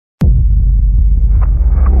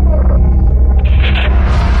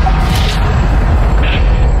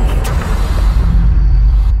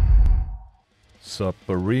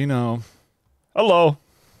Submarino. Hello.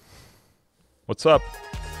 What's up?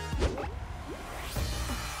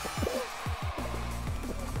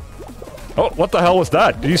 Oh, what the hell was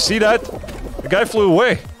that? Did you see that? The guy flew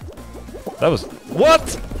away. That was... What?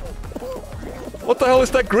 What the hell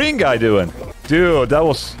is that green guy doing? Dude, that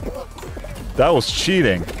was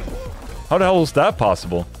cheating. How the hell was that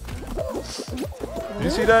possible? Did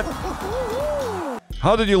you see that?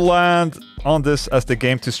 How did you land on this as the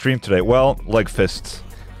game to stream today? Well, like fists.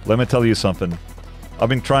 Let me tell you something. I've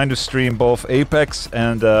been trying to stream both Apex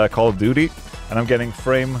and Call of Duty, and I'm getting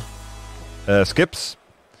frame skips.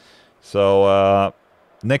 So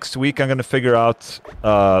next week I'm gonna figure out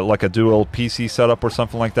like a dual PC setup or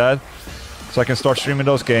something like that, so I can start streaming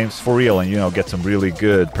those games for real and, you know, get some really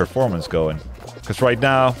good performance going. Because right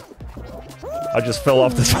now, I just fell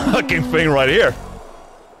off this fucking thing right here.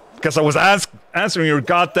 Because I was answering your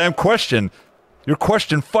goddamn question. Your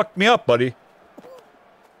question fucked me up, buddy.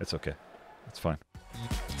 It's okay. It's fine.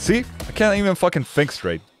 See? I can't even fucking think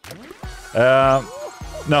straight. No,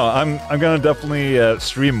 I'm gonna definitely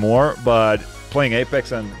stream more, but playing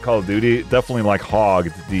Apex and Call of Duty definitely like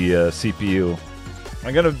hogged the CPU.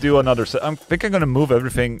 I'm gonna do another set. I think I'm gonna move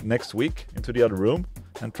everything next week into the other room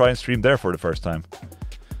and try and stream there for the first time.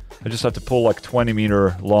 I just have to pull like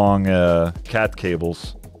 20-meter long cat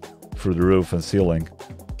cables through the roof and ceiling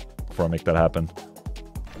before I make that happen.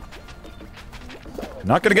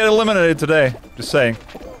 Not gonna get eliminated today, just saying.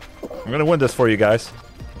 I'm gonna win this for you guys.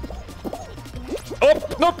 Oh,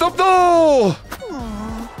 no, no, no!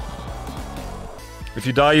 If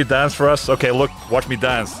you die, you dance for us? Okay, look, watch me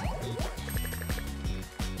dance.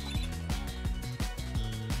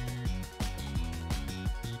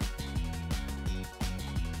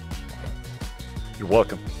 You're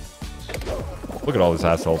welcome. Look at all these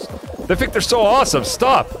assholes. They think they're so awesome.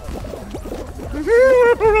 Stop!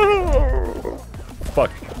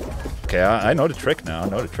 Fuck. Okay, I know the trick now. I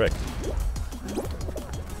know the trick.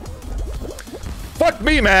 Fuck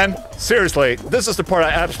me, man! Seriously, this is the part I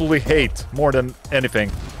absolutely hate more than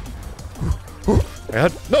anything.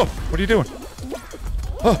 No! What are you doing?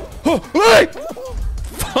 Wait!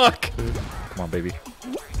 Fuck! Come on, baby.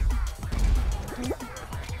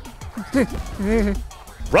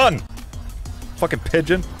 Run! Fucking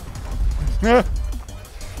pigeon.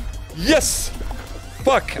 Yes!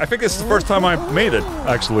 Fuck! I think this is the first time I made it,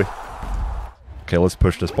 actually. Okay, let's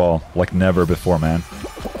push this ball like never before, man.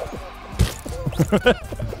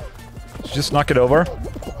 Just knock it over.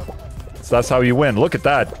 So that's how you win. Look at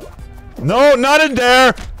that. No, not in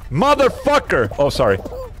there! Motherfucker! Oh, sorry.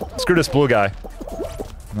 Screw this blue guy.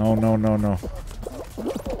 No, no, no, no.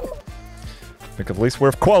 I think at least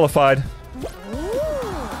we're qualified.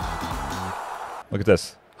 Look at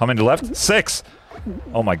this. How many left? 6!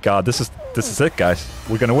 Oh my god, this is it, guys.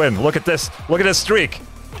 We're gonna win. Look at this. Look at this streak.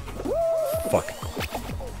 Fuck.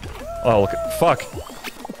 Oh, look at... Fuck.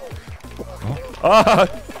 Ah!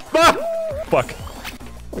 Ah! Fuck.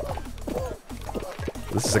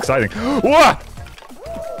 This is exciting. Wah!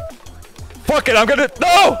 Fuck it, I'm gonna...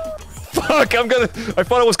 No! Fuck, I'm gonna... I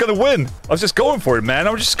thought I was gonna win. I was just going for it, man.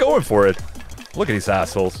 I was just going for it. Look at these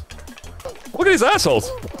assholes. Look at these assholes.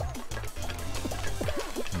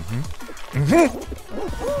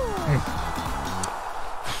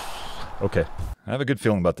 Okay. I have a good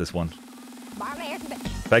feeling about this one.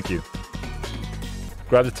 Thank you.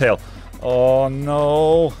 Grab the tail. Oh,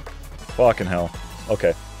 no. Fucking hell.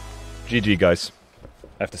 Okay. GG, guys.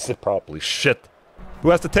 I have to sit properly. Shit. Who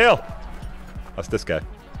has the tail? That's this guy.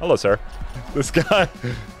 Hello, sir. This guy.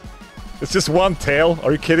 It's just one tail.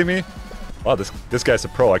 Are you kidding me? Wow, this guy's a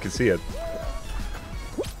pro. I can see it.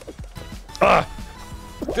 Ah!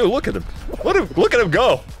 Dude, look at him. Look at him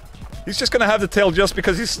go. He's just gonna have the tail just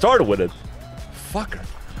because he started with it. Fucker.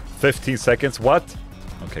 15 seconds. What?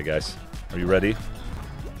 Okay, guys. Are you ready?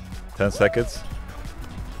 10 seconds.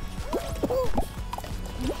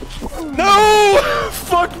 No!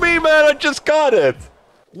 Fuck me, man! I just got it!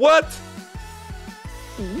 What?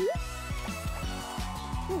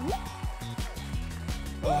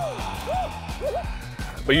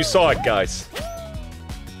 But you saw it, guys.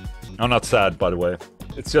 I'm not sad, by the way.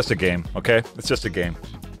 It's just a game, okay? It's just a game.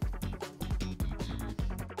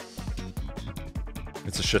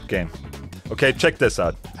 It's a shit game. Okay, check this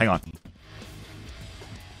out. Hang on.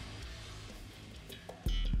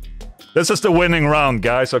 This is the winning round,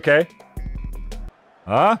 guys, okay?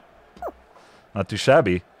 Huh? Not too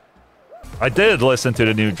shabby. I did listen to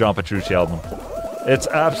the new John Petrucci album. It's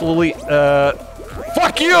absolutely,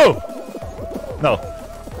 fuck you! No.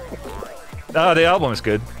 The album is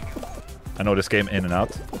good. I know this game in and out.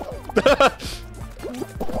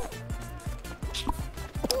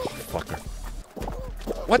 Fucker.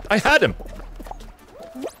 What? I had him!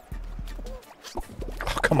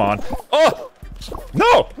 Oh, come on. Oh!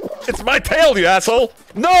 No! It's my tail, you asshole!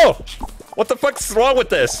 No! What the fuck's wrong with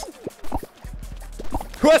this?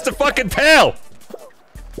 Who has the fucking tail?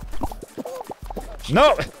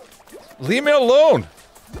 No! Leave me alone!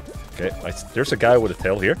 Okay, there's a guy with a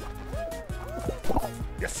tail here.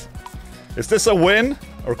 Yes. Is this a win?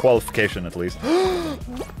 Or qualification, at least.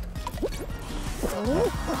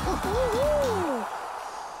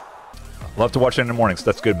 Love to watch it in the mornings.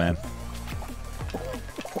 That's good, man.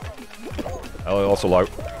 I also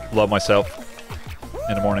love myself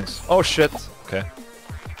in the mornings. Oh, shit. Okay.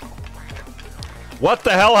 What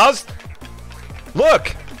the hell?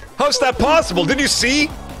 Look! How's that possible? Did you see?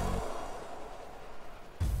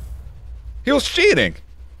 He was cheating!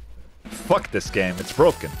 Fuck this game. It's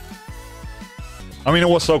broken. I mean, it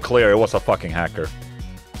was so clear. It was a fucking hacker.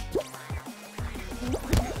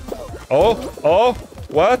 Oh? Oh?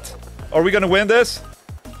 What? Are we gonna win this?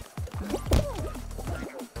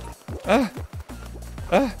 Oh!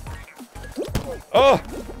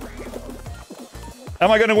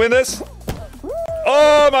 Am I gonna win this?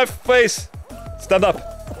 Oh, my face! Stand up.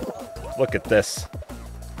 Look at this.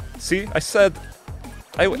 See? I said...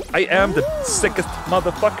 I am the sickest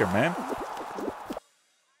motherfucker, man.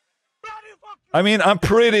 I mean, I'm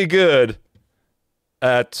pretty good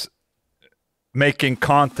at making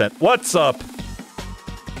content. What's up?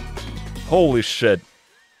 Holy shit.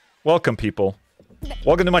 Welcome, people.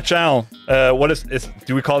 Welcome to my channel. What is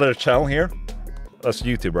do we call it a channel here? That's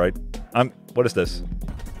YouTube, right? What is this?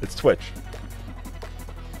 It's Twitch.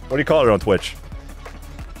 What do you call it on Twitch?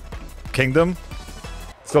 Kingdom?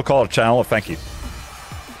 Still call it a channel? Thank you.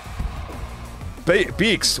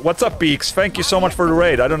 Beaks, what's up, Beaks? Thank you so much for the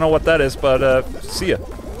raid. I don't know what that is, but see ya.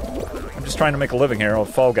 I'm just trying to make a living here on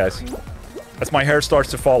Fall Guys. As my hair starts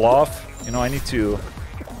to fall off, you know, I need to,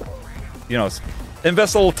 you know,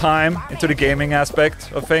 invest a little time into the gaming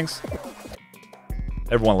aspect of things.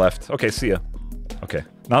 Everyone left. Okay, see ya. Okay,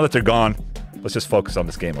 now that they're gone, let's just focus on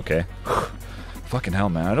this game, okay? Fucking hell,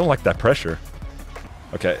 man. I don't like that pressure.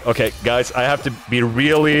 Okay, guys, I have to be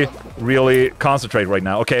really concentrate right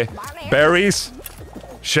now. Okay, berries,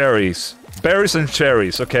 cherries. Berries and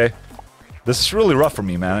cherries, okay? This is really rough for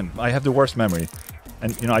me, man. I have the worst memory.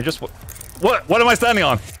 And, you know, I just... What am I standing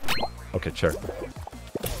on? Okay, chair.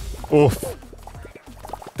 Oof.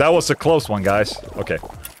 That was a close one, guys. Okay.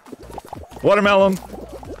 Watermelon.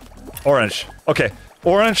 Orange. Okay,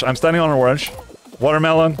 orange. I'm standing on orange.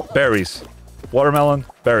 Watermelon, berries. Watermelon,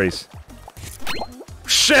 berries.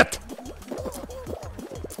 Shit!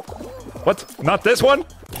 What? Not this one?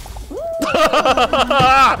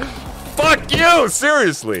 Fuck you!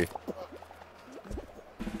 Seriously!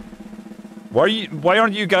 Why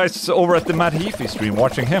aren't you guys over at the Matt Heafy stream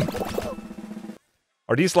watching him?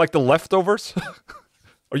 Are these like the leftovers?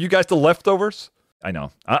 Are you guys the leftovers? I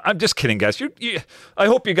know. I'm just kidding, guys. I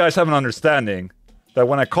hope you guys have an understanding that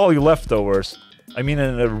when I call you leftovers, I mean it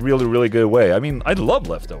in a really good way. I mean, I love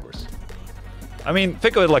leftovers. I mean,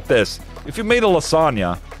 think of it like this. If you made a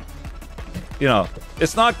lasagna, you know,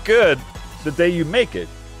 it's not good the day you make it.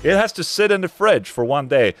 It has to sit in the fridge for one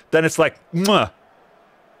day. Then it's like, mwah.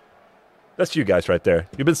 That's you guys right there.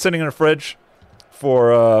 You've been sitting in the fridge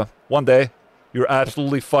for, one day. You're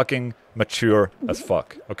absolutely fucking mature as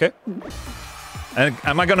fuck, okay? And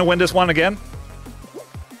am I gonna win this one again?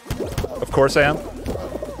 Of course I am.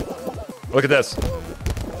 Look at this.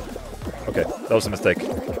 Okay, that was a mistake.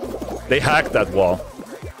 They hacked that wall.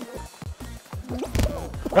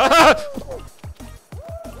 Ah!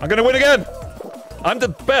 I'm gonna win again! I'm the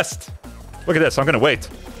best! Look at this, I'm gonna wait.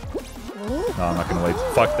 No, I'm not gonna wait.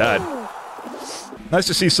 Fuck that. Nice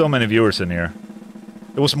to see so many viewers in here.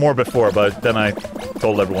 It was more before, but then I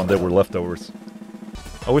told everyone they were leftovers.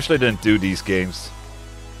 I wish they didn't do these games.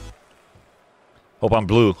 Hope I'm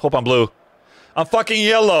blue. Hope I'm blue. I'm fucking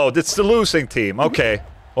yellow! It's the losing team. Okay.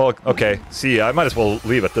 Well, okay. See ya. I might as well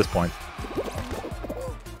leave at this point.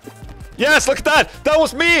 Yes, look at that! That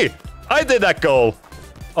was me! I did that goal!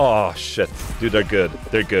 Oh, shit. Dude, they're good.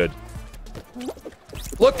 They're good.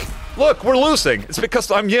 Look! Look! We're losing! It's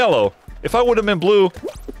because I'm yellow. If I would have been blue...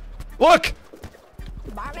 Look!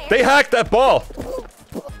 They hacked that ball!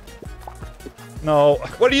 No.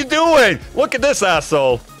 What are you doing? Look at this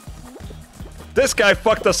asshole! This guy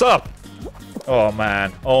fucked us up! Oh,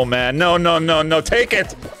 man. Oh, man. No, no, no, no. Take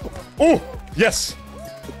it! Ooh! Yes!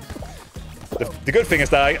 The good thing is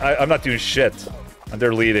that I'm not doing shit. And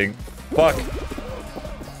they're leading. Fuck.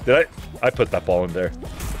 Did I put that ball in there.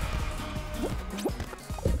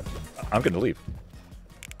 I'm gonna leave.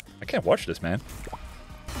 I can't watch this, man.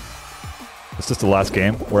 Is this the last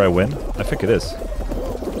game where I win? I think it is.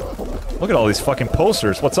 Look at all these fucking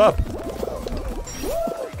posters. What's up?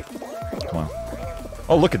 Come on.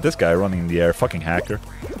 Oh, look at this guy running in the air. Fucking hacker.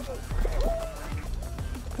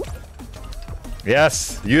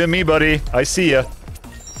 Yes, you and me, buddy. I see ya.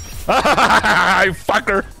 You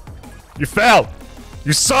fucker! You fell!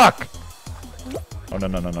 You suck! Oh, no,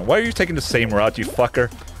 no, no, no. Why are you taking the same route, you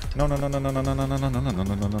fucker? No, no, no, no, no, no, no, no, no, no, no, no,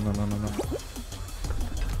 no, no, no, no, no, no.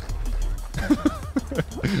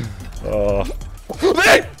 Oh.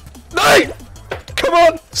 Hey! Hey! Come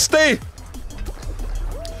on! Stay!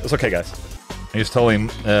 It's okay, guys. I was telling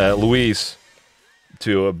Louise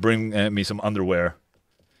to bring me some underwear.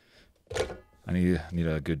 I need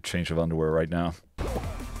a good change of underwear right now.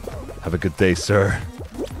 Have a good day, sir.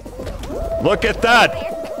 Look at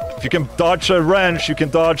that! If you can dodge a wrench, you can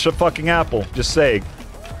dodge a fucking apple. Just saying.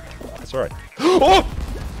 That's alright. Oh!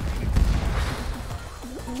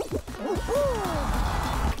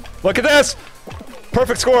 Look at this!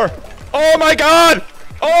 Perfect score! Oh my god!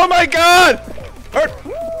 Oh my god!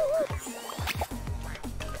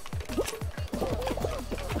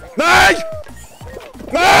 Nay!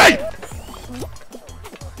 Nay!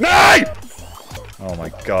 Nay! Oh my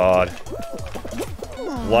god.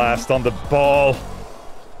 Last on the ball.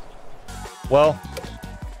 Well,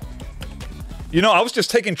 you know, I was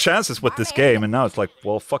just taking chances with this game, and now it's like,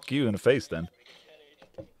 well, fuck you in the face then.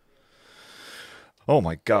 Oh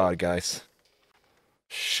my god, guys.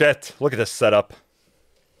 Shit. Look at this setup.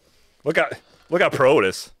 Look how pro it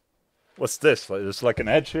is. What's this? There's like an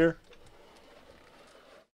edge here?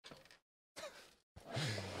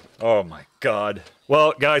 Oh my god.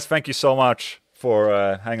 Well, guys, thank you so much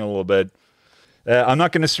for hanging a little bit. I'm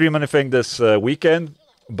not going to stream anything this weekend,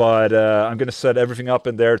 but I'm going to set everything up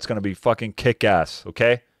in there. It's going to be fucking kick-ass,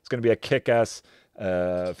 okay? It's going to be a kick-ass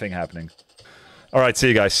thing happening. Alright, see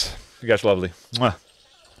you guys. You guys are lovely. Mwah.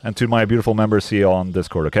 And to my beautiful members, see you on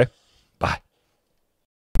Discord, okay?